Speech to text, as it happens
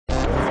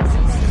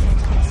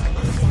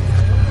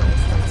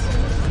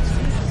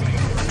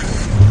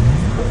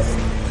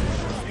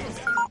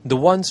The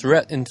once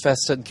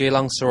rat-infested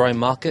Geylang Serai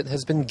Market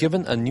has been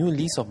given a new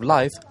lease of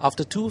life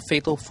after 2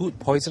 fatal food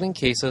poisoning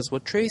cases were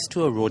traced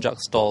to a rojak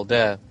stall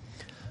there.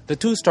 The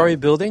 2-storey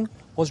building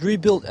was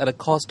rebuilt at a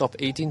cost of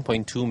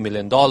 $18.2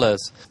 million,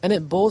 and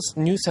it boasts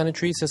new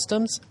sanitary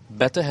systems,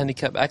 better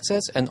handicap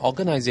access and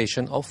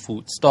organisation of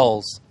food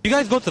stalls. You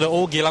guys go to the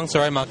old Geylang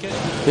Serai Market?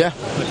 Yeah.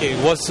 Okay,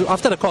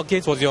 after the court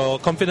case, was your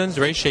confidence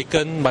very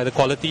shaken by the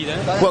quality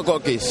there? What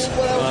court case?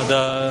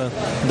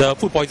 The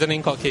food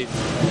poisoning court case.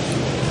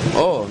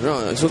 Oh,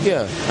 no, it's okay.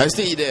 I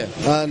still eat there.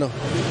 No.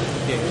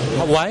 Okay.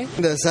 Why?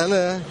 The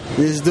seller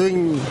is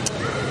doing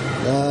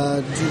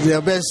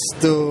their best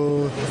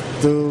to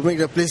make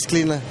the place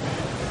clean.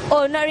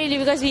 Oh, not really,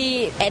 because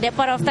at that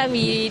point of time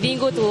we didn't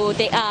go to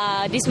take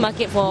this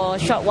market for a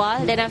short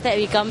while. Then after that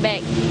we come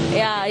back.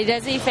 Yeah, it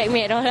doesn't affect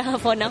me at all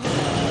for now.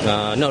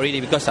 Not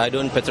really, because I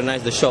don't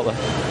patronize the shop.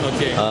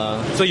 Okay.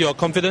 So your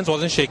confidence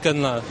wasn't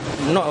shaken?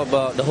 Not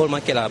about the whole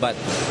market, but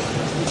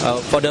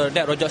for that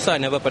rojak stall I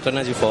never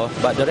patronized before.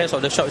 But the rest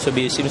of the shops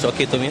seems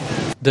okay to me.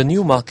 The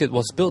new market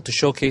was built to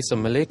showcase the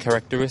Malay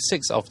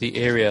characteristics of the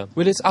area,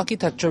 with its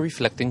architecture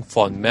reflecting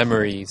fond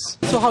memories.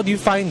 So how do you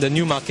find the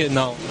new market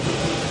now?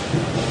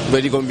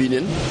 Very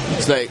convenient.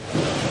 It's like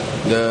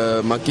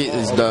the market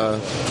is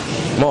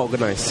more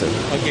organized.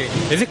 Okay.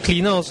 Is it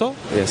cleaner also?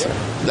 Yes.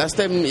 Last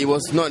time it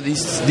was not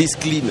this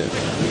clean.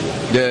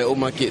 The old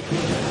market,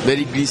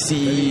 very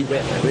greasy,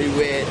 very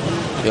wet.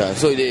 Yeah,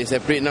 so they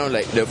separate now,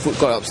 like the food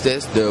court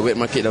upstairs, the wet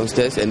market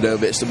downstairs, and the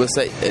vegetable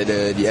side at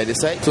the other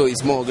side. So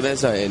it's more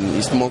organized and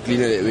it's more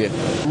cleaner that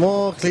way.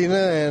 More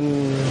cleaner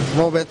and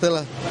more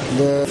better.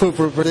 The food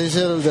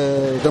preparation,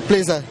 the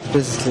place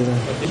is cleaner.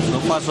 So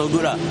far so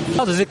good.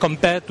 How does it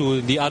compare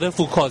to the other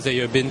food courts that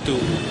you've been to?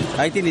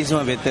 I think this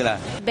one better.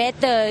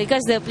 Better,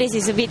 because the place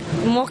is a bit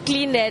more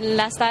clean than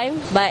last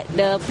time, but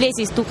the place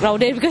is too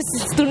crowded because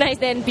it's too nice.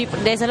 Then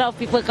there's a lot of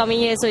people coming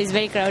here, so it's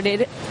very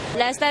crowded.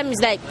 Last time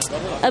it's like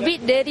a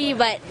bit dirty,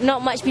 but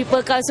not much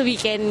people come, so we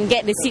can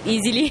get the seat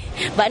easily.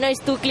 But now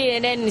it's too clean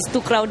and then it's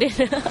too crowded.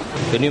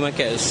 The new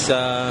market is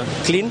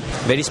clean,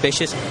 very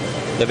spacious.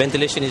 The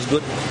ventilation is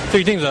good. So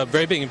you think it's a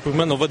very big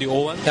improvement over the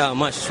old one? Yeah,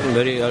 much.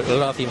 A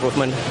lot of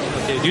improvement.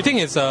 Okay. Do you think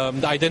it's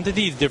the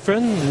identity is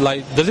different?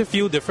 Like, does it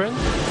feel different?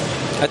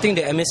 I think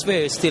the atmosphere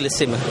is still the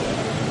same.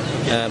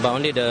 But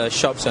only the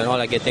shops and all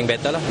are getting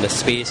better, the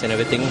space and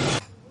everything.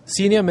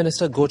 Senior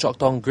Minister Goh Chok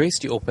Tong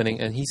graced the opening,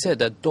 and he said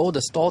that though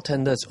the stall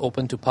tender is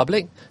open to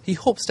public, he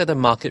hopes that the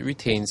market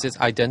retains its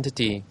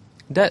identity.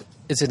 That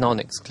is in our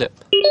next clip.